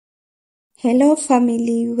Hello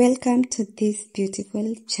family, welcome to this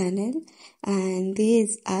beautiful channel, and this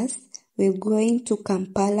is us. We're going to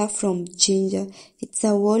Kampala from Ginger. It's a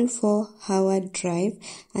whole 4-hour drive,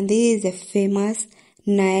 and this is a famous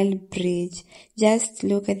Nile bridge. Just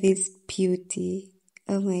look at this beauty.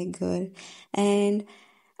 Oh my god. And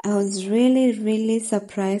I was really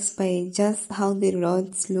surprised by just how the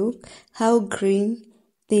roads look, how green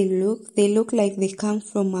they look. They look like they come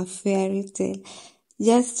from a fairy tale.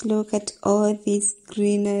 Just look at all this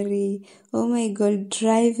greenery. Oh my god,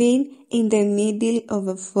 driving in the middle of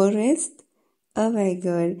a forest. Oh my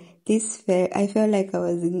god, I felt like I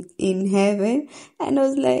was in heaven, and I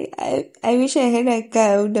was like, I wish I had a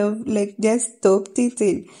car. I would have like just stopped it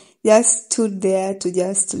and just stood there to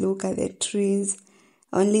just look at the trees.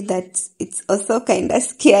 Only that it's also kind of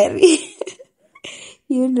scary.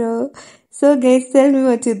 you know. So guys, tell me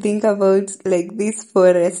what you think about like this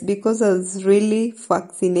forest, because I was really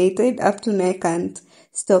fascinated. Up to now, I can't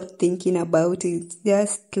stop thinking about it.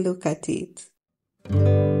 Just look at it.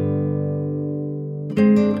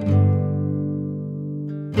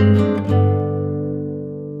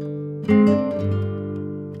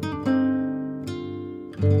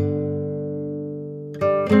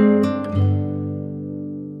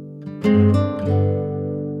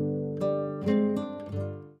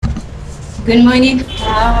 Good morning,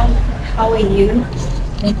 how are you?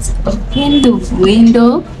 Let's open the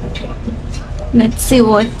window. Let's see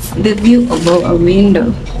what's the view of our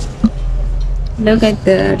window. Look at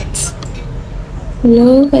that.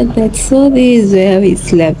 Look at that. So this is where we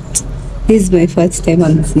slept. This is my first time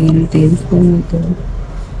I'm seeing this. Oh my god.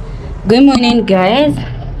 Good morning, guys.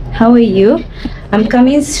 How are you? I'm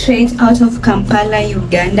coming straight out of Kampala,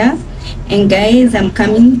 Uganda. And guys, I'm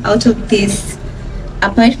coming out of this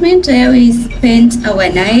apartment where we spent our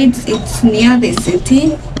nights. It's near the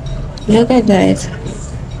city. Look at that.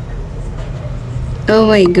 Oh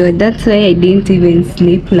my god, that's why I didn't even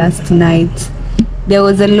sleep last night. There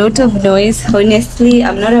was a lot of noise. Honestly,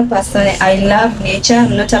 I'm not a person, I love nature.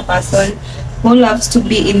 I'm not a person who loves to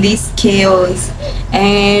be in this chaos.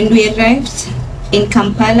 And we arrived in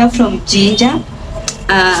Kampala from Ginger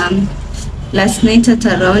last night at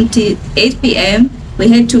around 8 p.m. We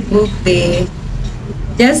had to book the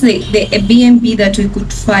Airbnb that we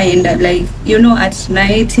could find, like, at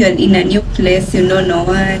night you're in a new place, no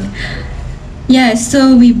one. Yeah,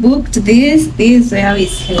 so we booked this is where we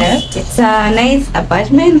slept. It's a nice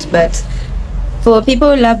apartment, but for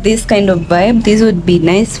people who love this kind of vibe, this would be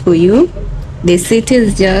nice for you. The city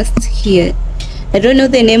is just here. I don't know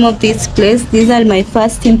the name of this place. These are my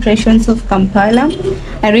first impressions of Kampala.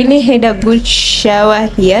 I really had a good shower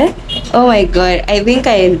here. Oh my god, I think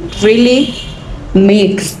I really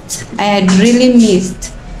had really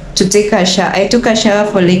missed to take a shower. I took a shower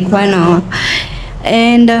for like 1 hour,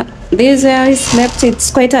 and this is where I slept.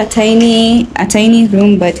 It's quite a tiny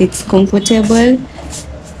room, but it's comfortable.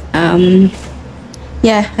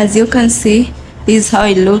 Yeah, as you can see, this is how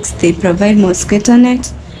it looks. They provide mosquito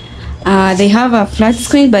net. They have a flat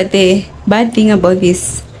screen, but the bad thing about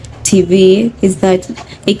this TV is that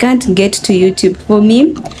it can't get to YouTube. For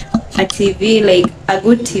me, a TV, like a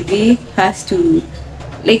good TV, has to,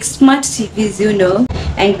 like smart TVs,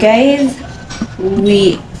 And guys,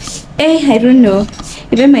 I don't know,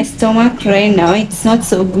 even my stomach right now, it's not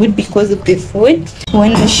so good because of the food. I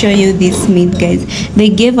want to show you this meat, guys. They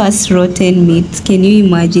gave us rotten meat. Can you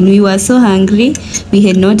imagine? We were so hungry. We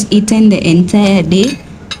had not eaten the entire day,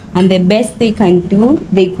 and the best they could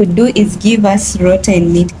do is give us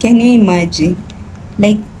rotten meat. Can you imagine?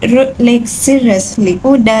 Like seriously,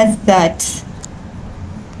 who does that?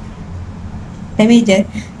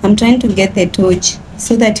 I'm trying to get the torch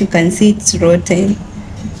so that you can see it's rotten.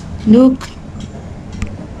 Look,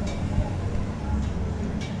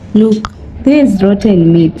 there is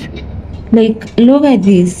rotten meat. Like, look at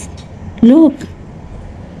this. Look,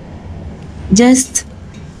 just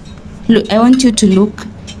look. I want you to look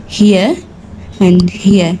here and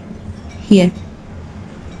here. You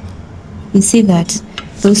see that?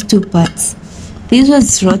 Those two parts. This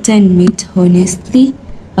was rotten meat. Honestly,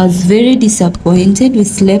 I was very disappointed. We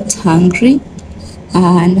slept hungry,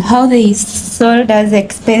 and how they sold us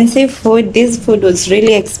expensive food. This food was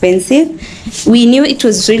really expensive. We knew it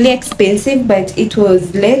was really expensive, but it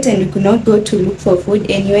was late and we could not go to look for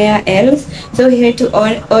food anywhere else, so we had to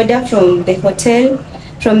order from the hotel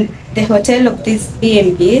of these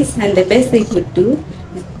B&Bs, and the best they could do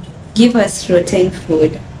is give us rotten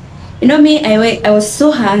food. Me, I was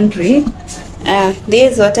so hungry.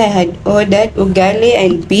 This is what I had ordered: ugali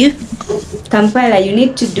and beef. Kampala, you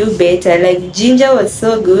need to do better. Like Ginger was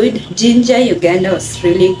so good. Ginger, Uganda was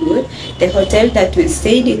really good. The hotel that we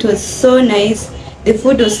stayed, it was so nice. The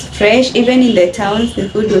food was fresh. Even in the towns, the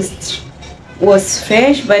food was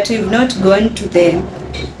fresh. But we've not gone to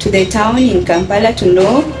the town in Kampala to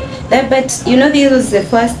know that. But you know, this was the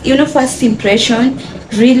first. You know, first impression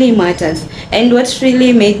really matters. And what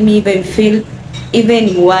really made me even feel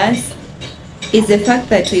even worse is the fact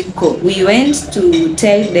that we went to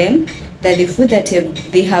tell them that the food that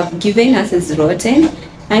they have given us is rotten.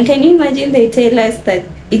 And can you imagine they tell us that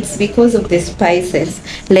it's because of the spices?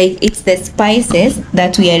 Like it's the spices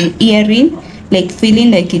that we are hearing, like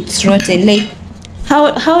feeling like it's rotten. Like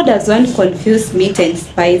how does one confuse meat and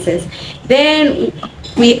spices? Then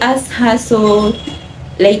we asked her, so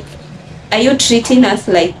like, are you treating us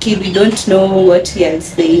like kid? We don't know what we are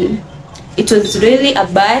saying. It was really a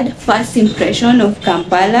bad first impression of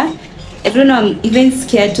Kampala. I don't know, I'm even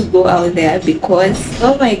scared to go out there because,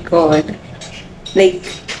 oh my god, like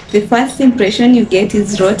the first impression you get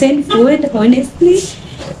is rotten food, honestly.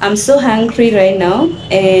 I'm so hungry right now,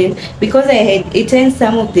 and because I had eaten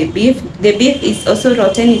some of the beef is also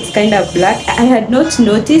rotten, it's kind of black. I had not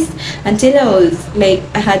noticed until I was like,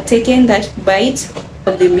 I had taken that bite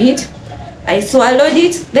of the meat. I swallowed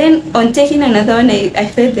it, then on taking another one, I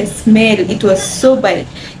felt the smell. It was so bad.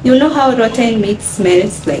 You know how rotten meat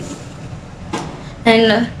smells like.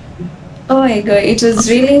 And oh my god, it was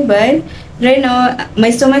really bad. Right now,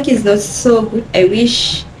 my stomach is not so good. I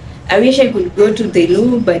wish I could go to the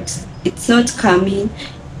loo, but it's not coming.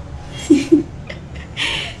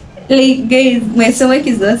 Like guys, my stomach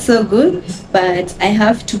is not so good, but I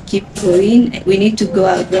have to keep going. We need to go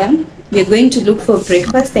out there. We're going to look for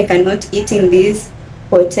breakfast. I cannot eat in this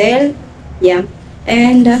hotel. Yeah.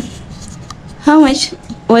 And how much?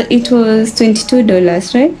 Well, it was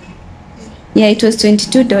 $22, right? Yeah, it was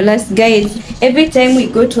 $22. Guys, every time we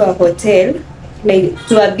go to a hotel, like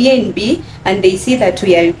to a B&B, and they see that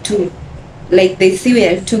we are two, like they see we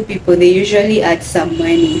are two people, they usually add some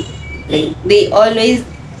money. Like they always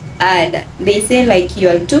add. They say like you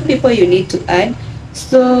are two people, you need to add.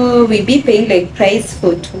 So we be paying like price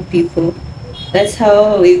for two people. That's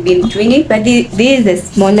how we've been doing it. But this is the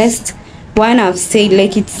smallest one I've stayed.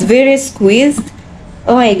 Like it's very squeezed.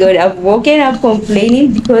 Oh my god, I've woken up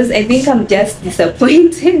complaining because I think I'm just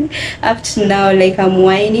disappointed up to now. Like I'm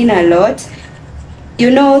whining a lot. You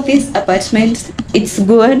know, this apartment, it's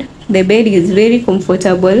good. The bed is very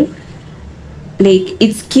comfortable. Like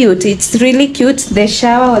it's cute, it's really cute. The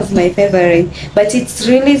shower was my favorite, but it's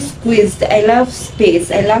really squeezed. I love space,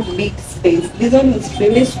 I love big space. This one is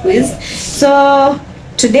really squeezed. So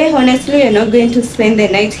today honestly we're not going to spend the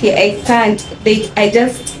night here. I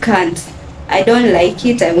just can't. I don't like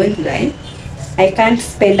it, I won't lie. I can't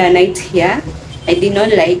spend a night here. I did not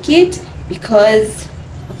like it because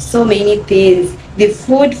of so many things. The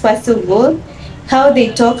food, first of all, how they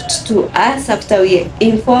talked to us after we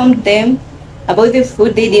informed them about the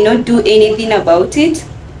food, they did not do anything about it.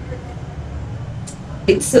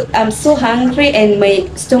 I'm so hungry and my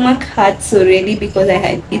stomach hurts already because I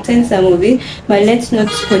had eaten some of it. But let's not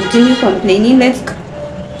continue complaining.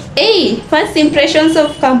 Hey, first impressions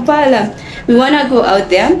of Kampala. We wanna go out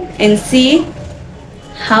there and see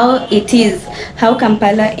how it is, how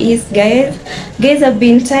Kampala is, guys. Guys, I've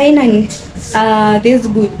been tying and this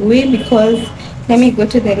good way because let me go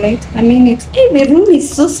to the light. I mean, the room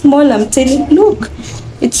is so small. I'm telling you, look,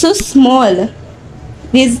 it's so small.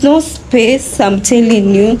 There's no space. I'm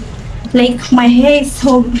telling you. Like my hair is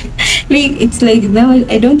so like it's like now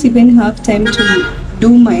I don't even have time to do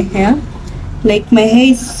my hair. Like my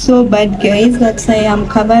hair is so bad, guys. That's why I'm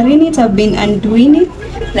covering it. I've been undoing it.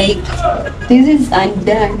 Like this is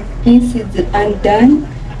undone. This is undone.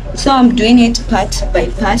 So I'm doing it part by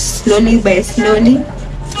part, slowly by slowly.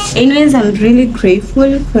 Anyways, I'm really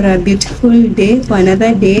grateful for a beautiful day, for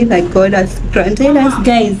another day that God has granted us.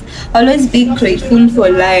 Guys, always be grateful for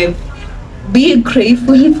life. Be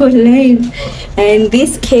grateful for life. And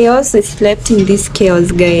this chaos, we slept in this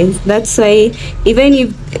chaos, guys. That's why even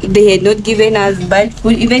if they had not given us bad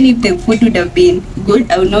food, even if the food would have been good,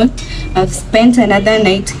 I would not have spent another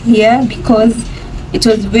night here because it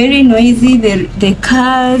was very noisy. The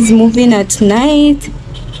cars moving at night.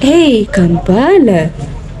 Hey, Kampala,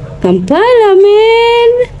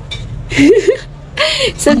 man.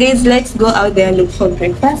 So guys, let's go out there and look for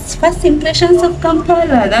breakfast. First impressions of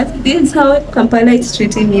Kampala. This is how Kampala is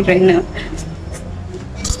treating me right now.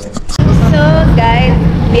 So guys,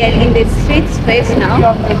 we are in the streets right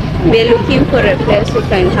now. We are looking for a place we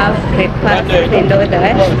can have breakfast and all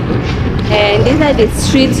that. And these are the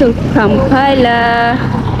streets of Kampala.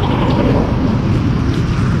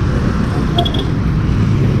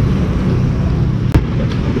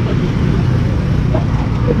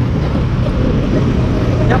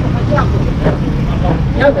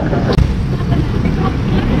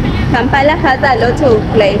 Kampala has a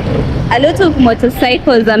lot of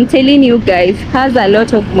motorcycles. I'm telling you guys, has a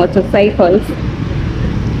lot of motorcycles,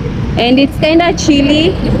 and it's kind of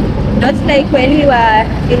chilly. Not like when we were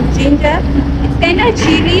in Ginger. It's kind of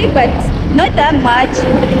chilly, but not that much.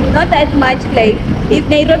 Not that much. Like if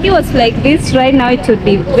Nairobi was like this right now, it would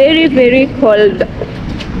be very, very cold.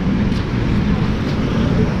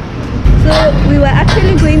 So we were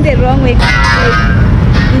actually going the wrong way. Like,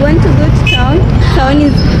 we want to go to town. Town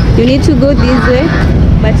is, you need to go this way,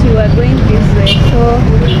 but you are going this way. So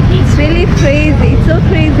it's really crazy. It's so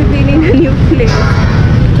crazy being in a new place.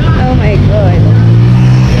 Oh my god.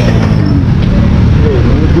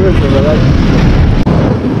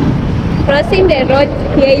 Crossing the road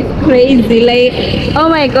here is crazy. Like, oh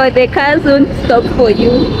my god, the cars won't stop for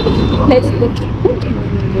you. Let's go.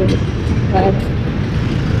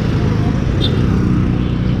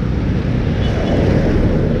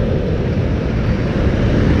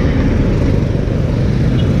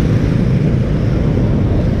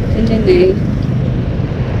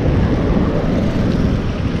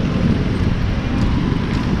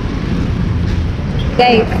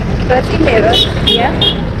 Guys, crossing the road here.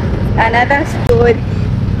 Another story.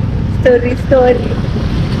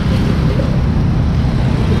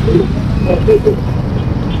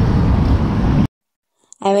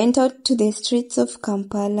 I went out to the streets of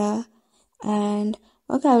Kampala, and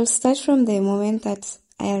okay, I'll start from the moment that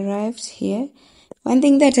I arrived here. One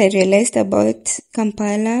thing that I realized about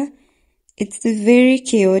Kampala, it's very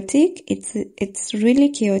chaotic. It's really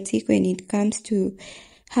chaotic when it comes to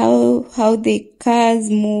how the cars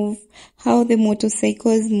move, how the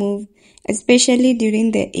motorcycles move, especially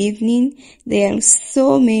during the evening. There are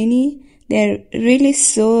so many. There are really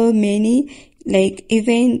so many. Like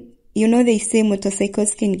even, they say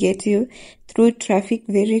motorcycles can get you through traffic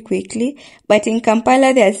very quickly. But in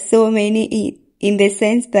Kampala, there are so many in the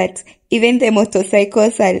sense that even the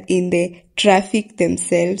motorcycles are in the traffic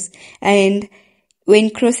themselves. And when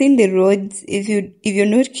crossing the roads, if you're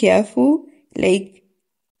not careful, like,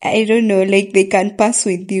 I don't know, like they can pass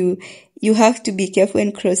with you. You have to be careful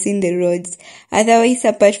when crossing the roads. Otherwise,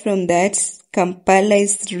 apart from that, Kampala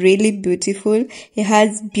is really beautiful. It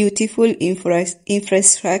has beautiful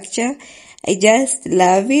infrastructure. I just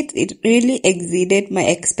love it. It really exceeded my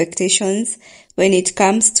expectations when it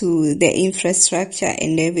comes to the infrastructure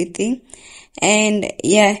and everything. And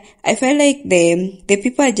yeah, I felt like the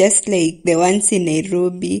people are just like the ones in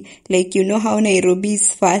Nairobi. Like, how Nairobi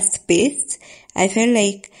is fast paced. I felt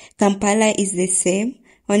like Kampala is the same,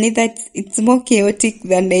 only that it's more chaotic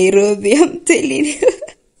than Nairobi, I'm telling you.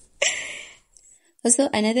 Also,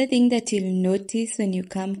 another thing that you'll notice when you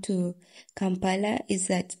come to Kampala is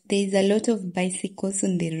that there's a lot of bicycles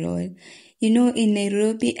on the road. In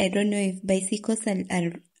Nairobi, I don't know if bicycles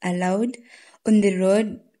are allowed on the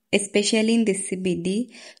road, especially in the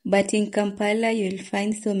CBD, but in Kampala, you'll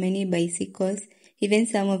find so many bicycles. Even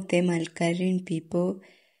some of them are carrying people.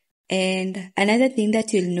 And another thing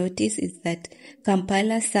that you'll notice is that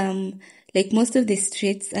Kampala, most of the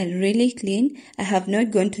streets are really clean. I have not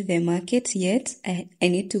gone to the market yet. I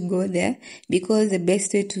need to go there because the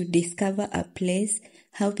best way to discover a place,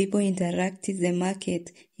 how people interact is the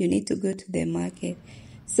market. You need to go to the market.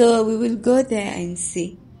 So we will go there and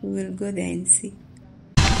see.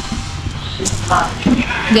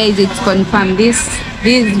 Guys, it's confirmed. This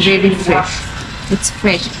is very fresh. It's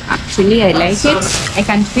fresh. Actually, I like it. I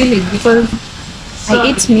can feel it because I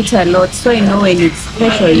eat meat a lot, so I know when it's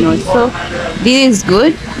fresh or not. So this is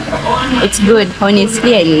good. It's good.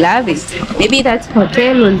 Honestly, I love it. Maybe that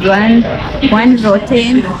hotel was one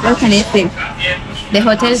rotten. What can I say? The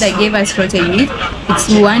hotel that gave us rotten meat, it's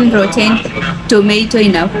one rotten tomato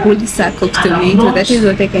in a full sack of tomato. That is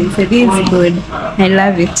what I can say. This is good. I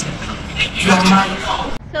love it.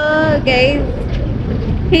 So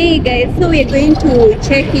hey guys, so we're going to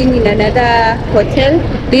check in another hotel.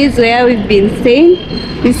 This is where we've been staying.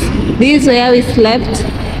 This is where we slept.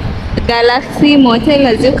 Galaxy Motel,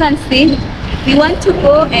 as you can see. We want to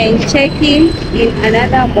go and check in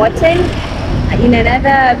another motel, in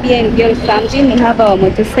another B&B or something. We have our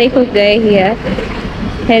motorcycle guy here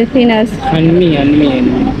helping us. And me.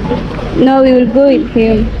 No, we will go with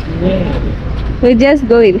him. Yeah. We'll just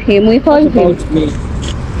go with him. We call him. Me.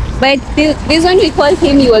 But this one we called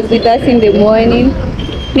him, he was with us in the morning.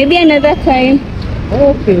 Maybe another time.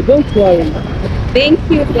 Okay, don't worry. Thank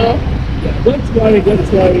you, bro. Don't worry.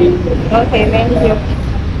 Okay, thank you.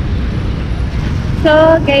 So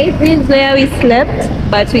guys, this is where we slept,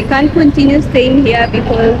 but we can't continue staying here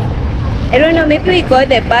because, I don't know, maybe we got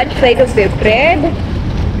the bad side of the bread.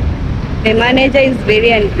 The manager is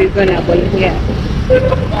very unreasonable here.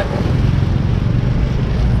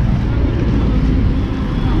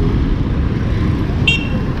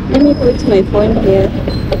 Let me put my phone here.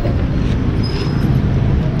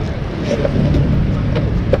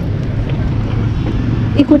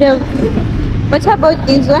 You could have. What about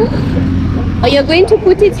this one? Are you going to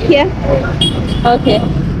put it here? Okay.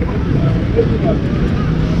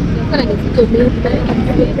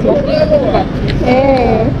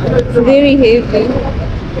 Hey, it's very heavy.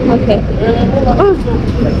 Okay. Oh,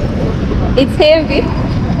 it's heavy.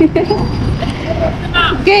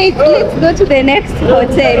 Okay, let's go to the next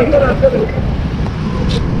hotel.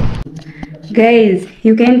 Guys,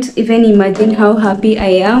 you can't even imagine how happy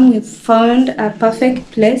I am. We found a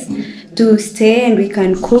perfect place to stay and we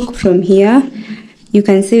can cook from here. You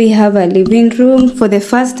can see we have a living room. For the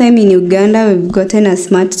first time in Uganda, we've gotten a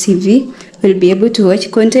smart TV. We'll be able to watch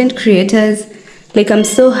content creators. Like, I'm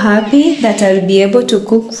so happy that I'll be able to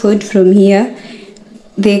cook food from here.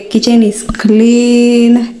 The kitchen is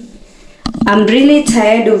clean. I'm really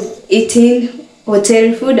tired of eating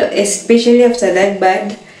hotel food, especially after that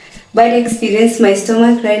bad experience. My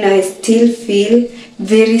stomach right now, I still feel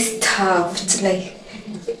very stuffed. Like,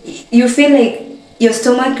 you feel like your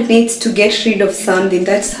stomach needs to get rid of something.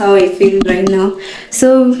 That's how I feel right now.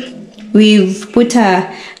 So we've put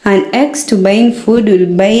an X to buying food.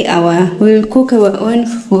 We'll cook our own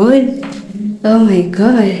food. Oh my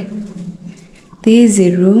god. This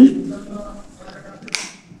is a room.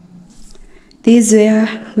 This is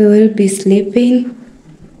where we will be sleeping.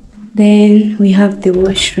 Then we have the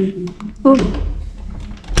washroom. Oh,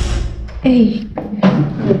 hey,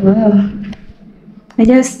 wow. I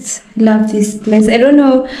just love this place. I don't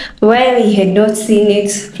know why we had not seen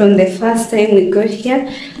it from the first time we got here.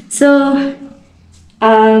 So,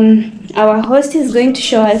 our host is going to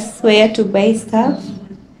show us where to buy stuff.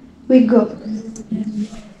 We go.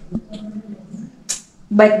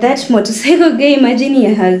 But that motorcycle guy, imagine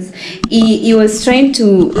he was trying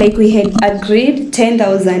to, like, we had agreed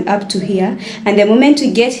 10,000 up to here. And the moment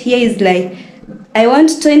we get here, he's like, I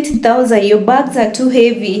want 20,000, your bags are too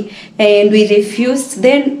heavy. And we refused.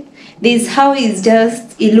 Then this how he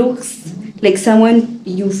looks like someone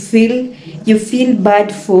you feel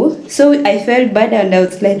bad for. So I felt bad and I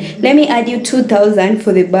was like, let me add you 2,000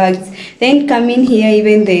 for the bags. Then come in here,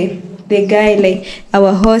 even the guy, like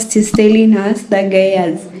our host is telling us that guy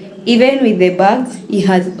has, even with the bags, he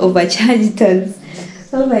has overcharged us.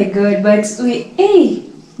 Oh my god, but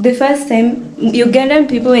the first time, Ugandan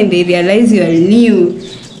people, when they realize you are new,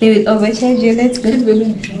 they will overcharge you. Let's go.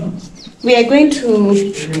 We are going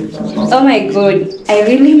to, oh my god, I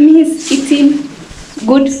really miss eating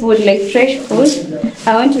good food, like fresh food.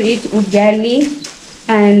 I want to eat ugali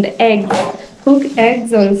and eggs, cooked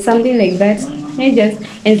eggs or something like that.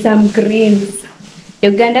 And some greens.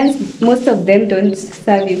 Ugandans, most of them don't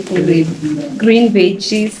serve you food with green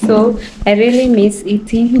veggies, so I really miss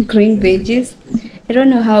eating green veggies. I don't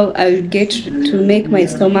know how I will get to make my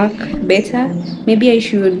stomach better. Maybe I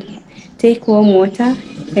should take warm water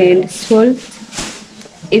and salt.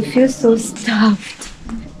 It feels so stuffed.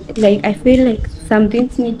 Like, I feel like some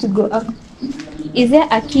things need to go up. Is there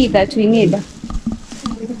a key that we need?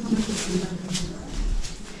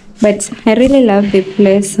 But I really love the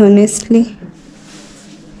place, honestly.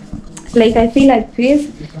 Like, I feel at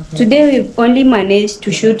peace. Today we've only managed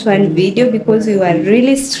to shoot one video because we were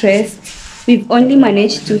really stressed. We've only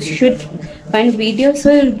managed to shoot one video,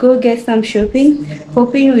 so we'll go get some shopping,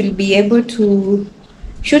 hoping we'll be able to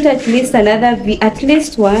shoot at least at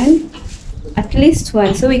least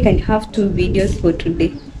one, so we can have 2 videos for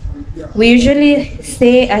today. We usually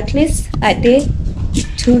say at least a day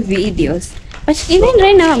 2 videos. But even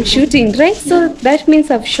right now I'm shooting, right? So that means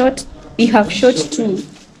we have shot 2.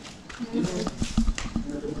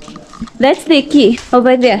 That's the key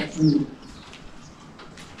over there.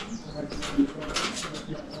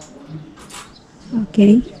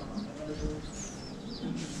 Okay.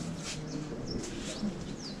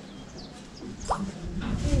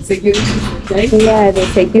 Security, right? Yeah, the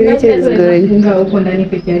security is good.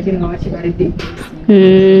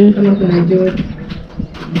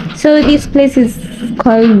 So this place is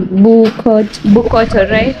called Bukoto,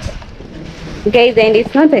 right? Guys, and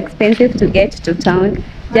it's not expensive to get to town.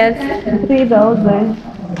 Just 3,000.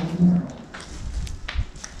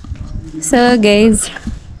 So guys,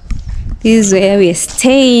 this is where we're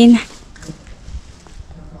staying.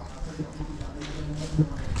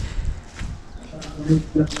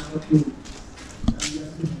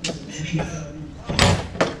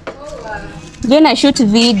 Jana shoot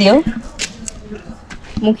video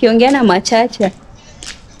mkiongea na machacha.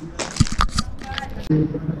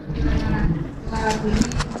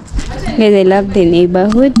 Guys, I love the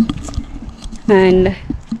neighborhood. And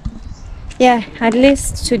yeah, at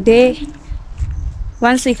least today,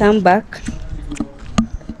 once we come back,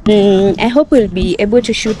 I hope we'll be able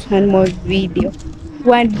to shoot one more video.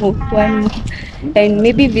 One more. And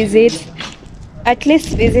maybe at least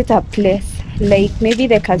visit a place. Like maybe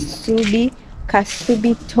the Kasubi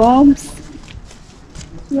Tombs.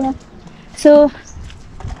 Yeah. So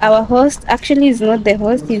our host actually is not the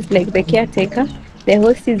host, he's like the caretaker. The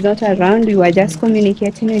host is not around. We were just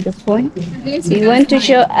communicating with the phone. We want to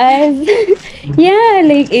show us. Yeah,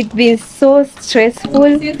 like it's been so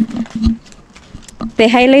stressful. The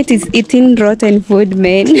highlight is eating rotten food,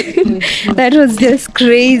 man. That was just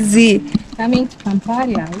crazy. Coming to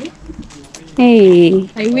Kampala. Hey.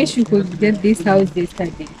 I wish we could get this house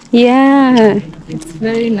yesterday. Yeah. It's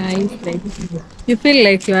very nice. Like you feel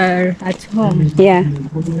like you are at home. Yeah.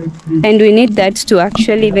 And we need that to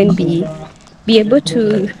actually even be able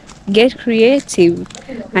to get creative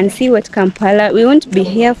and see what Kampala. We won't be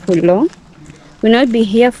here for long. We'll not be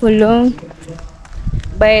here for long.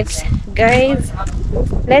 But guys,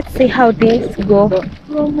 let's see how things go.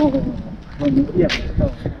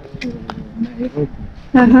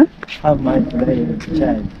 Uh-huh. How much they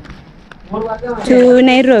charge? To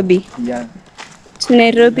Nairobi. Yeah. To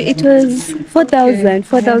Nairobi, it was 4,000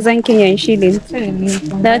 Kenyan shillings.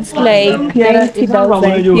 That's like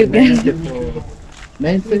 90,000 Uganda.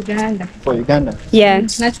 90 for Uganda. Yeah,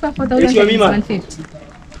 Nachukua 4,000 150.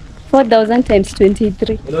 4,000 times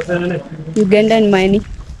 23 Ugandan money.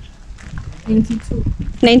 22.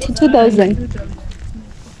 92,000.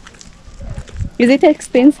 Is it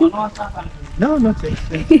expensive? No, not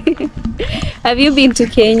expensive. Have you been to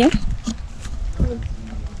Kenya?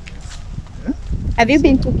 Have you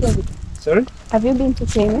been to Kenya? Sorry? Have you been to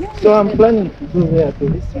Kenya? So I'm planning to go there to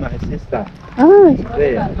visit my sister. Oh,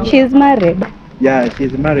 There. she's married. Yeah,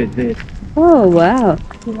 she's married there. Oh, wow.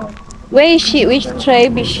 Where is she? Which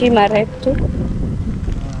tribe is she married to?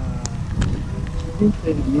 She didn't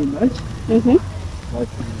tell me much, Mm-hmm. but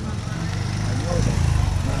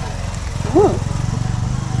Oh.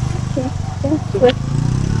 Okay. That's good.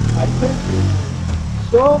 I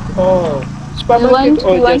think shop or You supermarket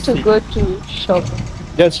or want just to go to shop?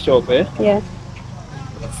 just shop, eh? Yeah.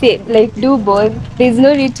 See, like do both. There's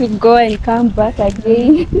no need to go and come back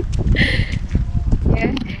again.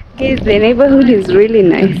 Yeah. Guys, the neighborhood is really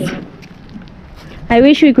nice. I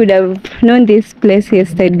wish we could have known this place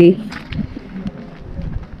yesterday.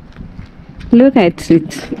 Look at it.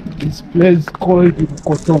 This place called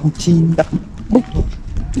Kotom Tinda.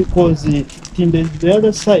 Because Tinda is the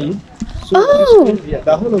other side. So Oh. this area,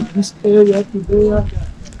 the whole of this area to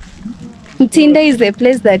there. Tinda is the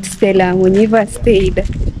place that Stella Muniva stayed.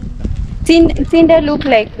 Tinda look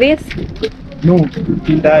like this. No,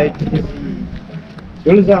 Tinda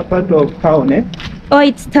is a part of town, eh? Oh,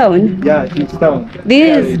 it's town. Yeah, it's town.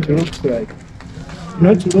 This- Yeah, it looks like.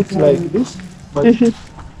 Not looks like this, but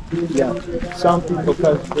yeah, some people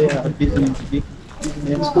come there business, big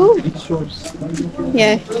business, big shops.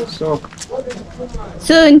 Yeah. So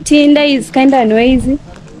So Tinda is kind of noisy.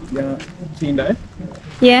 yeah, Tinda, eh?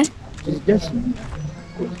 Yeah. It's just from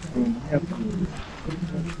here to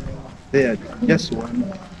there, just one.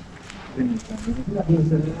 Then you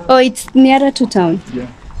can- Oh, it's nearer to town. Yeah.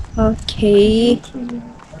 Okay.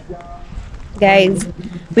 Guys,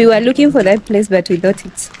 we were looking for that place, but we thought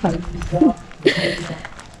it's far.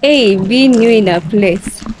 Hey, being new in a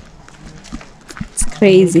place. It's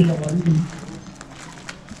crazy.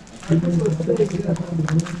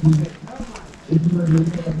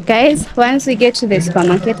 Guys, once we get to the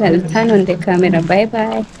supermarket, I'll turn on the camera. Bye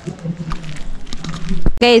bye.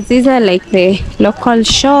 Guys, these are like the local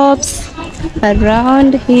shops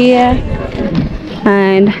around here.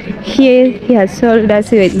 And here he has told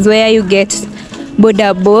us it's where you get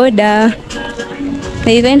boda boda.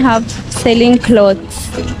 They even have selling clothes.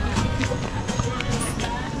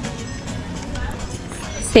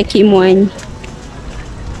 Sekimwani.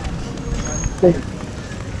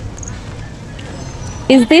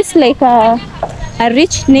 Is this like a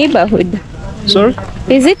rich neighborhood? Sorry?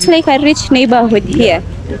 Is it like a rich neighborhood here?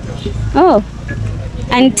 Oh.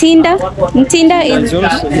 And Tinda is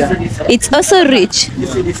Also, yeah. it's also rich.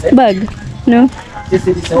 Bug? No.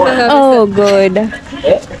 Oh God.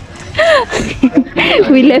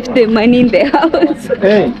 We left the money in the house.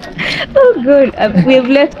 Hey, Oh God, we've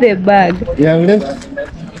left the bag. yeah, left.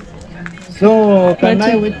 So can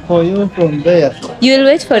I wait for you from there? You'll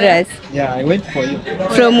wait for us. Yeah, I wait for you.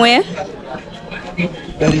 From where?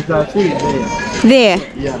 There is a field there. There.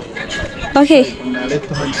 Yeah, Okay. on the left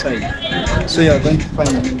hand side. So you are going to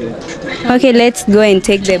find me there. Okay, let's go and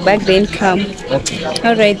take the bag, then come. Okay.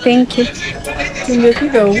 All right, thank you.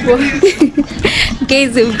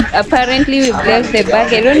 Guys, apparently we've left the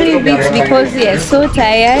bag. I don't know if it's because we are so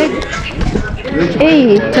tired.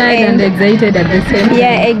 Hey, Tired and excited at the same time.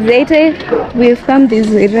 yeah, excited. We've come this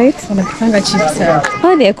way, right? Wanapanga chips hapa.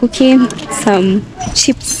 Oh, they're cooking some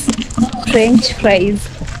chips, French fries.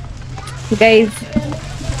 Guys,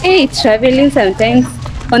 hey, traveling sometimes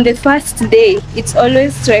on the first day, it's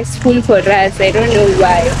always stressful for us. I don't know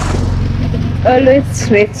why. Always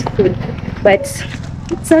stressful, but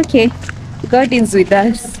it's okay. God is with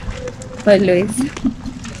us always.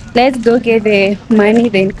 Let's go get the money,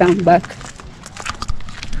 then come back.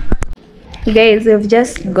 Guys, we've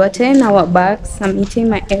just gotten our bags. I'm eating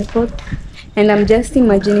my airport, and I'm just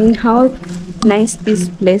imagining how nice this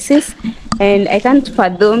place is. And I can't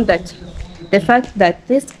fathom that the fact that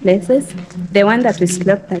these places, the one that we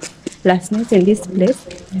slept at last night in this place,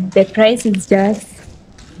 the price is just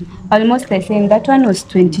almost the same. That one was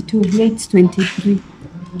 22, here it's 23.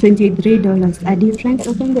 $23. A difference,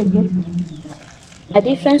 open the gate. A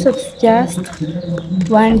difference of just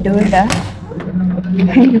 $1.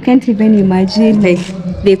 And you can't even imagine like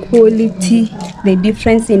the quality, the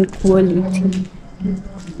difference in quality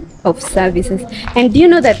of services. And do you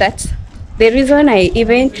know that that's the reason I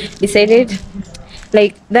even decided,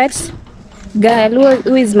 like, that girl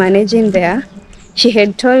who is managing there, she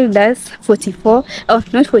had told us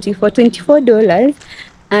 $24,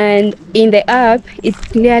 and in the app it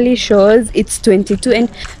clearly shows it's 22, and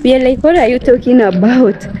we are like, what are you talking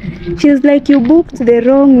about? She's like, you booked the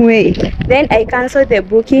wrong way. Then I canceled the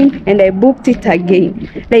booking and I booked it again.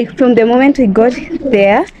 Like, from the moment we got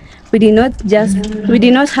there, we did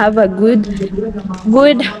not have a good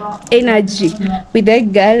energy with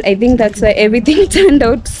that girl. I think that's why everything turned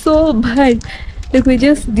out so bad. Like, we're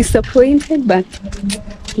just disappointed, but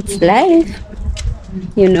it's life,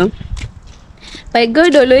 you know. But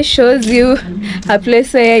God always shows you a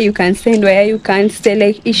place where you can stand, where you can't stay.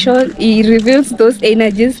 Like, He reveals those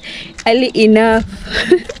energies early enough.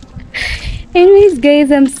 Anyways,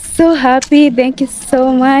 guys, I'm so happy. Thank you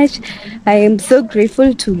so much. I am so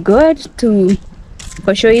grateful to God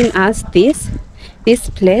for showing us this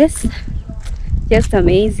place. Just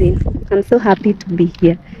amazing. I'm so happy to be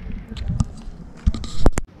here.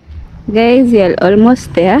 Guys, we are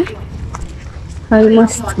almost there.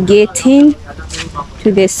 Almost getting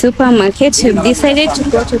to the supermarket. We've decided to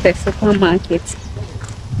go to the supermarket.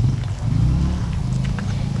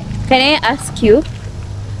 Can I ask you,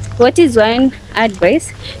 what is one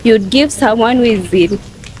advice you'd give someone who is in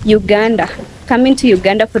Uganda, coming to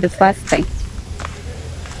Uganda for the first time?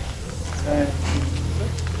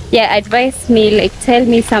 Yeah, advise me, like, tell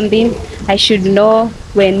me something I should know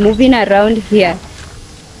when moving around here.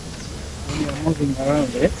 When you are moving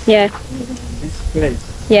around, eh? Yeah, This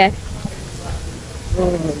place. yeah.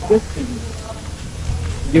 Oh, good thing.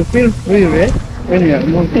 You feel free, right? When you are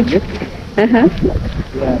moving, eh? Uh-huh.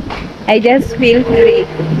 Yeah. I just feel free.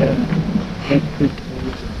 Yeah. That's it.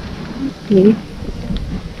 Okay.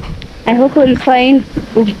 I hope we'll find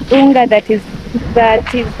unga that is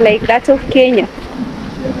like that of Kenya.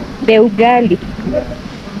 The ugali.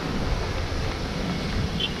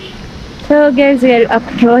 So guys, we are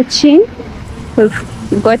approaching.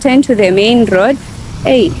 We've gotten to the main road.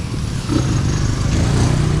 Hey,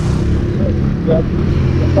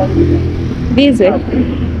 this way.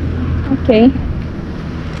 Okay.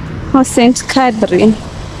 Oh, St. Catherine,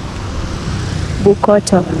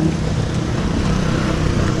 Bukoto.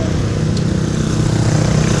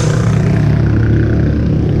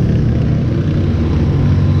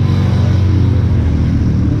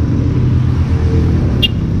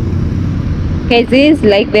 Okay, this is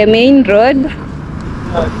like the main road.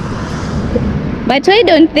 But why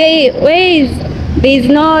don't they, there's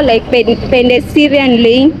no like pedestrian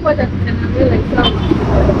lane?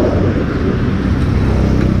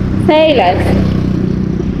 Silas,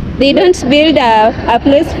 they don't build a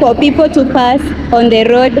place for people to pass on the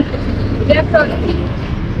road.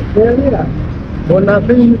 On a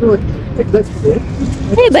main road. Exactly.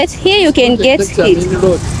 Hey, but here you can get That's a hit. main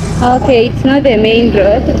road. Okay, it's not the main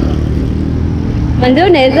road. Manzo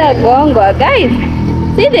unaweza gongwa. Guys,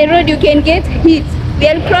 see the road, you can get hit.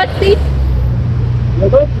 They'll cross it. You're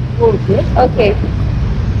going to go, okay? Okay.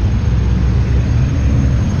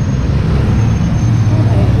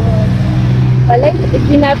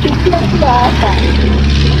 Zinapitia kwa hapa.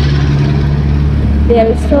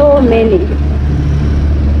 There are so many.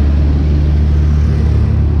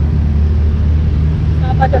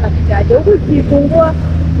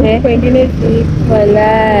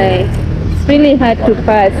 Walai. It's really hard to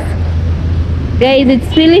pass. Guys,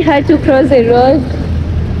 it's really hard to cross the road.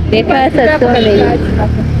 The cars are so many.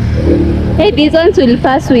 Hey, these ones will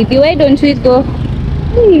pass with you. Why don't we go?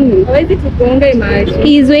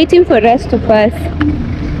 He's waiting for us to pass.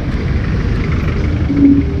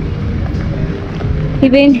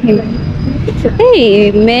 Even him.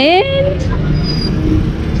 Hey, man.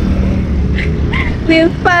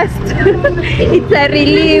 We've passed. It's a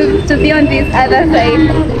relief to be on this other side.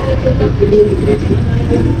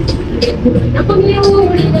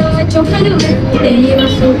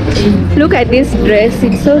 Look at this dress.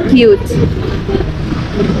 It's so cute.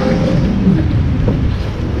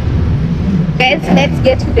 Guys, let's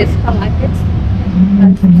get to the supermarket.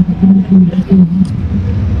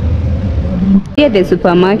 Here at the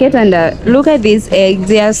supermarket, and look at these eggs.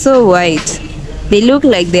 They are so white. They look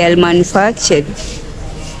like they are manufactured.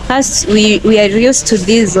 As we are used to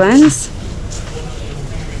these ones.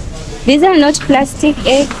 These are not plastic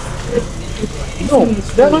eggs. No,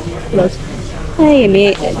 they're not plastic.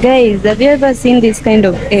 Hey, guys, have you ever seen this kind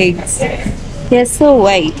of eggs? They're so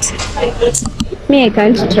white. Me, I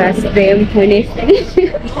can't trust them, honestly.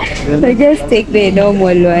 So just take the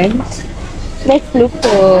normal one. Let's look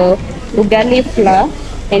for ugali flour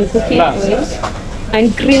and cooking oil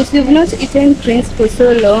and greens. We've not eaten greens for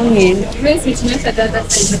so long. And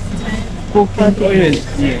Cooking oil is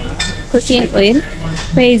here. cooking oil.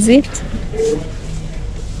 Where is it?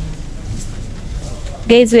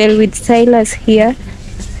 Guys, well, with Silas here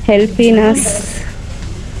helping us.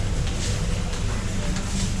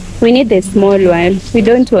 We need a small one. We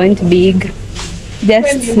don't want big,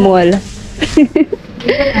 just small.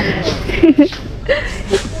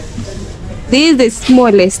 This is the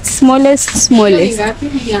smallest.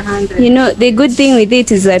 You know, the good thing with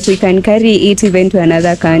it is that we can carry it even to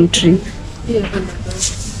another country.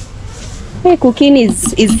 Hey, cooking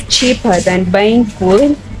is cheaper than buying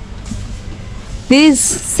food.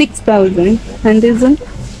 This is 6,000 and this one,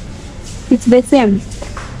 it's the same.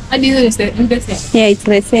 And this one is the same. Yeah, it's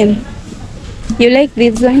the same. You like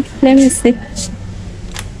this one? Let me see.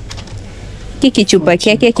 Kiki chupa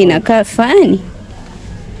kyake kinakaa funny.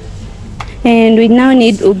 And we now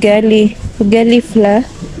need ugali flour.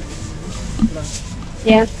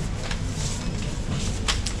 Yeah.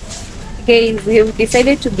 Guys, we've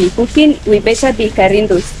decided to be cooking. We better be carrying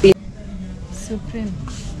those things. Supreme.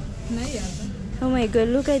 Oh my god,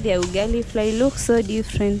 look at the ugali flour. It looks so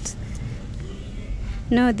different.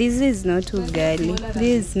 No, this is not ugali. This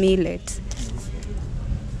is millet.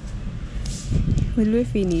 Will we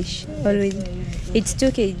finish? Always. It's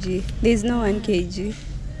 2 kg. There's no 1 kg.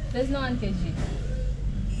 There's no 1 kg.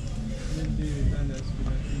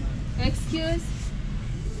 Excuse?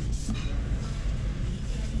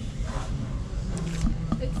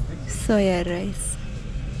 Soya rice.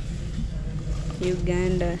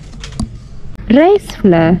 Uganda. Rice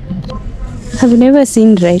flour. I've never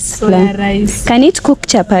seen rice flour. Soya rice. Can it cook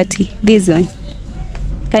chapati? This one.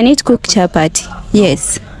 Can it cook chapati?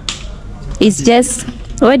 Yes. It's just,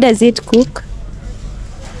 what does it cook?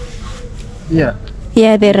 Yeah.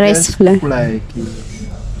 Yeah, the rice Just flour.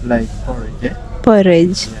 Like porridge, eh?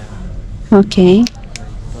 Porridge. Yeah. Okay.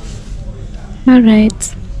 All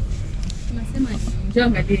right.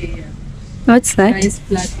 What's that? Rice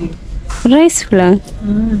flour. Rice flour.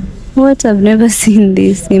 What? I've never seen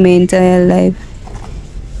this in my entire life.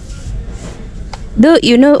 Though,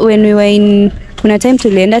 you know, when we were in, kuna time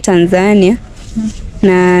tulienda Tanzania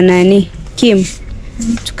na nani Kim,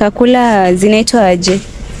 tukakula zinaitwa aje,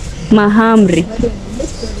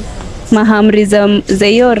 mahamri za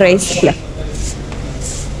hiyo rice flour.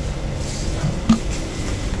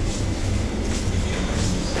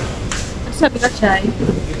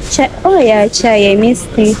 Chai. Oh yeah, chai. I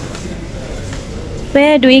missed it.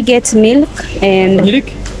 Where do we get milk and Milk?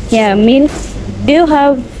 yeah, milk? Do you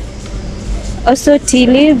have also tea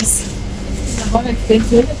leaves?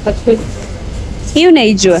 Hii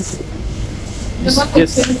unaijua?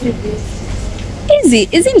 Yes.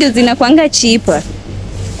 Hizi ndio zinakuanga cheaper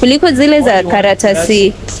kuliko zile za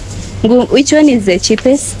karatasi. Which one is the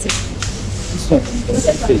cheapest? This one.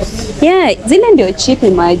 Yeah, zile ndio cheap,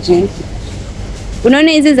 imagine.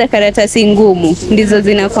 Unaona hizi za karatasi ngumu ndizo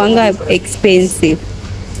zinakuanga expensive.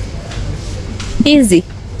 Hizi.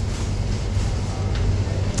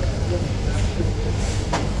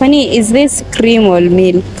 Funny, is this cream or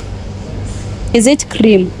milk? Is it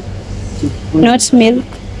cream? Not milk?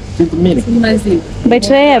 It's milk. But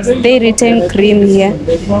why have they written cream here?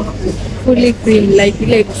 Fully cream,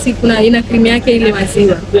 like si kuna ina cream yake ile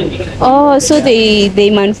maziwa. Oh, so they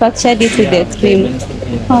manufactured it with the cream.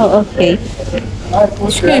 Oh, okay.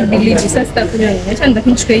 Sikuwa believe sasa takunywa. Acha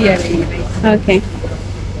ndakuchukua hiyo. Okay.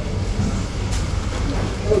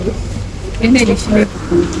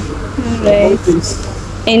 Right.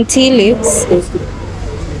 And tea leaves.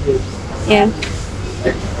 Yeah.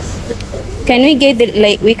 Can we get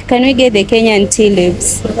can we get the Kenyan tea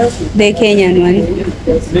leaves? The Kenyan one.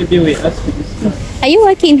 Maybe we ask you this. Are you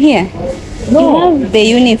working here? No. You have the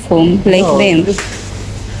uniform like No, them.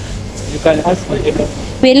 You can ask me.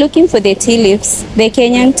 We're looking for the tea leaves, the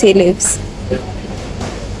Kenyan tea leaves.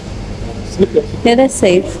 The other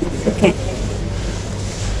side. Okay.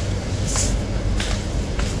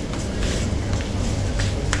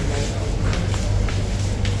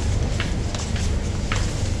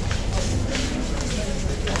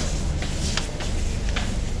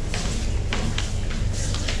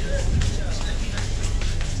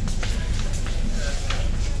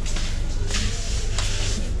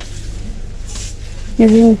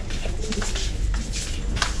 Mhm.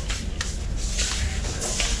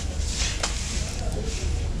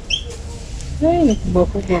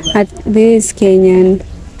 At this Kenyan,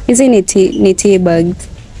 isn't it tea bags?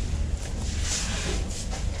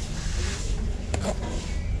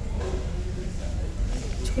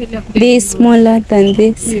 This smaller than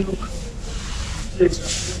this.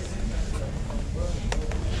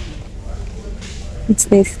 It's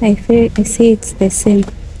this. I say it's the same.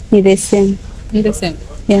 It's the same. The same.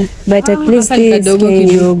 Yeah, but at least this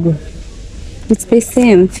Kenyan. It's the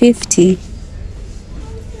same. 50.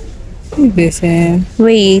 The same.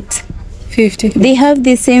 Wait. 50. They have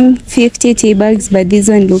the same 50 tea bags, but this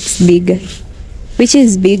one looks bigger. Which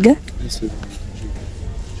is bigger?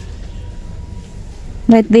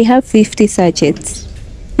 But they have 50 sachets.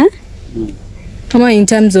 Huh? Come on, in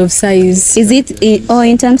terms of size. Is it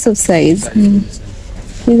in terms of size? This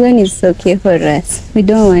one is okay for us. We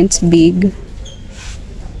don't want big.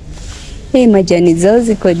 Hey, majani zao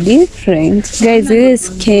ziko different. Guys, this is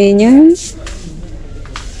Kenyan.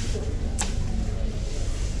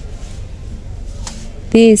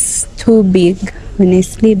 This is too big,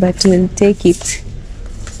 honestly, but we'll take it.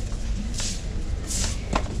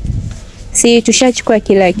 See, tushachukua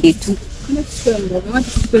kila kitu.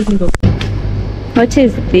 What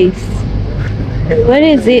is this? What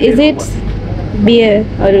is it? Is it beer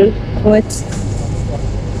or what?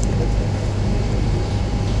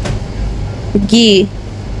 Ghee.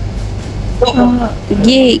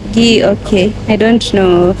 Ghee, okay. I don't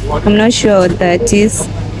know. I'm not sure what that is.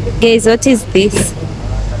 Guys, what is this?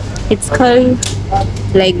 It's called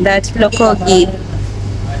like that, local ghee.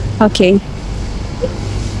 Okay.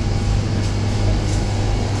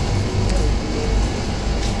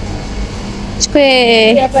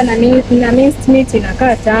 Chukue. Hapa na minced meat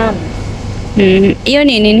inakaa tamu. Hiyo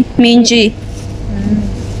ni nini? Minji.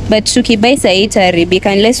 But tukibuy sahi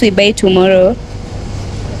itaharibika unless we buy tomorrow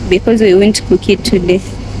because we won't cook it today.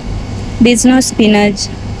 There's no spinach.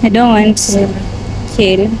 I don't want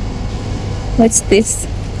kale. What's this?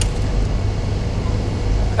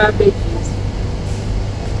 Cabbage.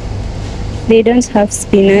 They don't have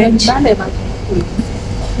spinach.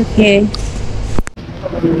 Okay.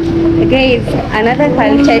 Guys, another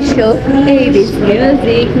culture shock. Hey, this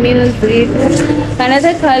music.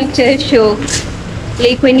 Another culture shock.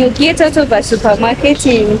 Like when you get out of a supermarket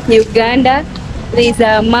in Uganda, there's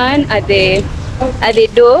a man at the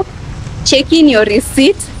door checking your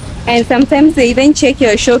receipt, and sometimes they even check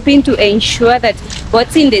your shopping to ensure that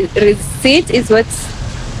what's in the receipt is what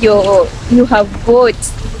you have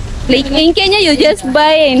bought. Like in Kenya, you just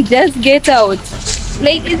buy and just get out.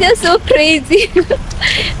 Like it's just so crazy.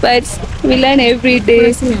 But we learn every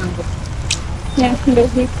day. Yeah,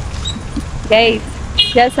 guys,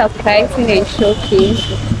 just surprising and shocking.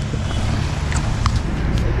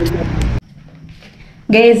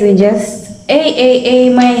 Guys, we just hey,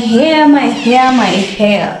 my hair.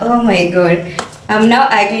 Oh my god, I'm now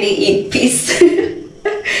ugly in peace.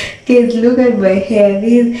 Guys, look at my hair.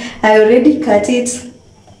 I already cut it.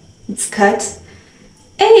 It's cut.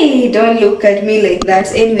 Hey, don't look at me like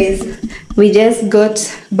that. Anyways, we just got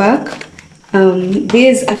back.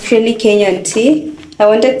 This is actually Kenyan tea. I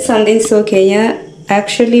wanted something so Kenya. I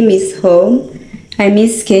actually miss home. I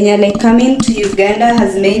miss Kenya. Like coming to Uganda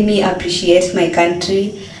has made me appreciate my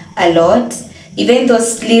country a lot. Even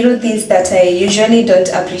those little things that I usually don't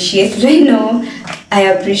appreciate right now, I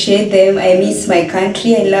appreciate them. I miss my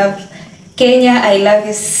country. I love Kenya. I love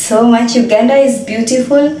you so much. Uganda is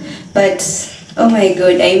beautiful, but oh my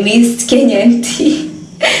god, I missed Kenyan tea.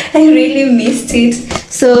 I really missed it.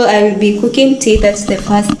 So I will be cooking tea. That's the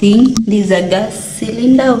first thing. There's a gas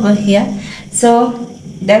cylinder over here. So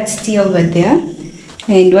that's tea over there.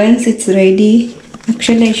 And once it's ready,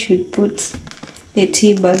 actually I should put the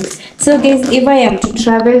tea bags. So guys, if I am to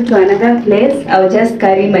travel to another place, I'll just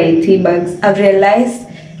carry my tea bags. I've realized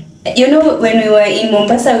You know, when we were in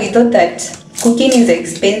Mombasa, we thought that cooking is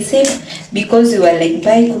expensive because we were like,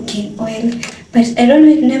 buy cooking oil. But I don't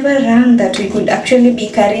know, it never rang that we could actually be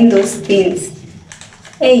carrying those things.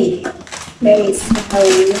 Hey, let me see how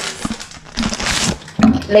we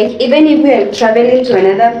like, even if we are traveling to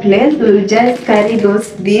another place, we will just carry those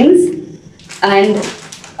things and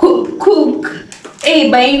cook.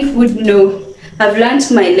 Hey, buying food, no. I've learned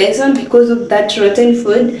my lesson because of that rotten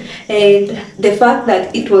food and the fact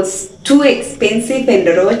that it was too expensive and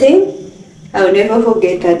rotten. I'll never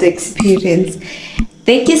forget that experience.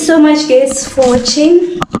 Thank you so much, guys, for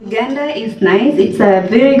watching. Uganda is nice. It's a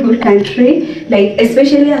very good country, like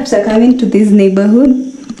especially after coming to this neighborhood.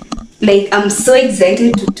 Like, I'm so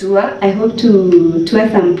excited to tour. I hope to tour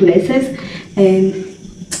some places and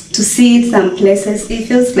to see some places. It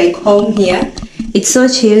feels like home here. It's so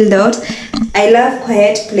chilled out. I love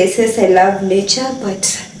quiet places. I love nature,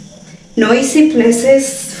 but noisy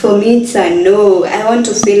places, for me, it's a no. I want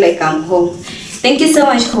to feel like I'm home. Thank you so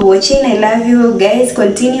much for watching. I love you guys.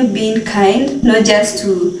 Continue being kind, not just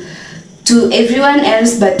to everyone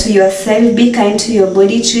else, but to yourself. Be kind to your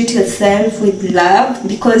body. Treat yourself with love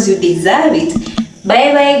because you deserve it.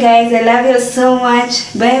 Bye bye, guys. I love you so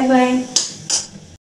much. Bye bye.